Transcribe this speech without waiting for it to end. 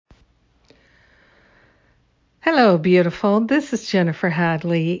Hello, beautiful. This is Jennifer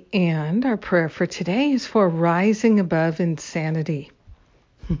Hadley, and our prayer for today is for rising above insanity.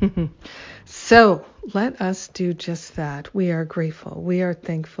 So let us do just that. We are grateful. We are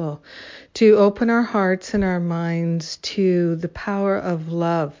thankful to open our hearts and our minds to the power of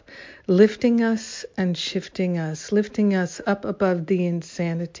love, lifting us and shifting us, lifting us up above the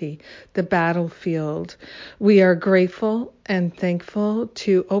insanity, the battlefield. We are grateful and thankful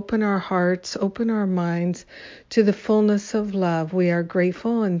to open our hearts, open our minds to the fullness of love. We are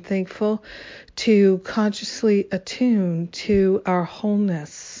grateful and thankful to consciously attune to our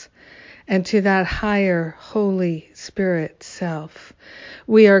wholeness and to that higher Holy Spirit self.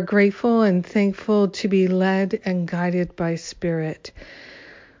 We are grateful and thankful to be led and guided by Spirit.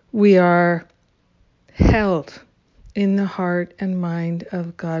 We are held in the heart and mind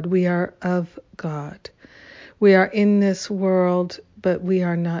of God. We are of God. We are in this world, but we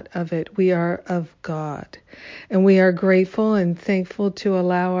are not of it. We are of God. And we are grateful and thankful to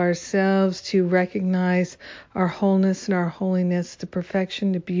allow ourselves to recognize our wholeness and our holiness, the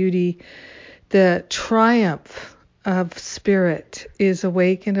perfection, the beauty, the triumph of Spirit is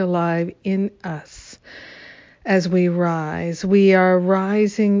awake and alive in us as we rise. We are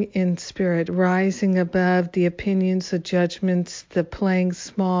rising in Spirit, rising above the opinions, the judgments, the playing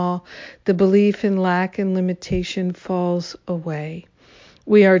small, the belief in lack and limitation falls away.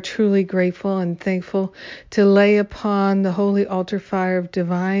 We are truly grateful and thankful to lay upon the holy altar fire of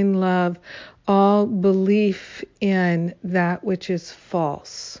divine love all belief in that which is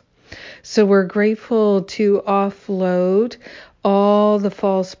false. So we're grateful to offload all the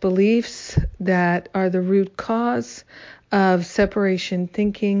false beliefs that are the root cause of separation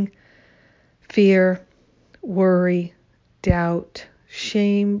thinking, fear, worry, doubt,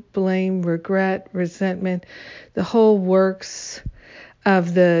 shame, blame, regret, resentment, the whole works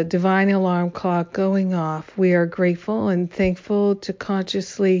of the divine alarm clock going off. We are grateful and thankful to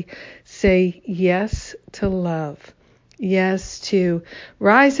consciously say yes to love. Yes to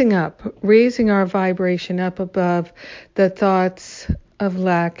rising up, raising our vibration up above the thoughts of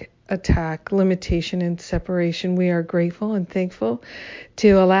lack, attack, limitation, and separation. We are grateful and thankful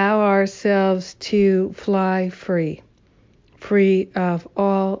to allow ourselves to fly free of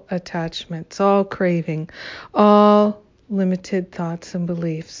all attachments, all craving, all limited thoughts and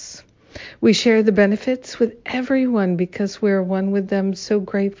beliefs. We share the benefits with everyone because we're one with them. So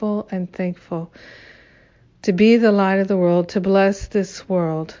grateful and thankful to be the light of the world, to bless this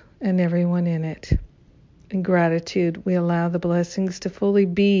world and everyone in it. In gratitude, we allow the blessings to fully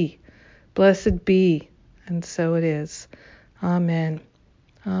be. Blessed be, and so it is. Amen.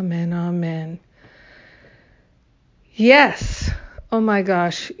 Amen. Amen. Yes. Oh my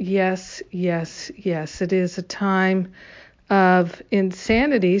gosh. Yes, yes, yes. It is a time of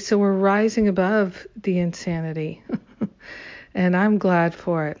insanity, so we're rising above the insanity. And I'm glad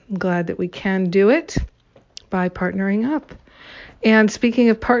for it. I'm glad that we can do it by partnering up. And speaking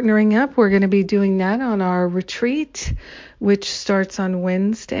of partnering up, we're going to be doing that on our retreat, which starts on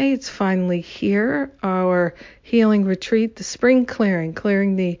Wednesday. It's finally here, our healing retreat, the spring clearing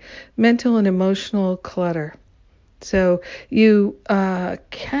the mental and emotional clutter. So you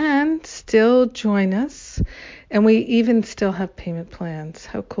can still join us, and we even still have payment plans.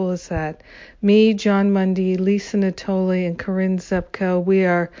 How cool is that? Me, John Mundy, Lisa Natoli, and Corinne Zepko, we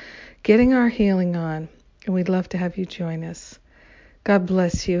are getting our healing on, and we'd love to have you join us. God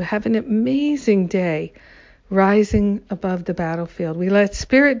bless you. Have an amazing day rising above the battlefield. We let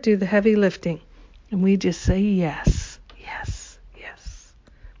Spirit do the heavy lifting, and we just say yes, yes, yes.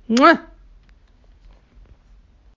 Mwah!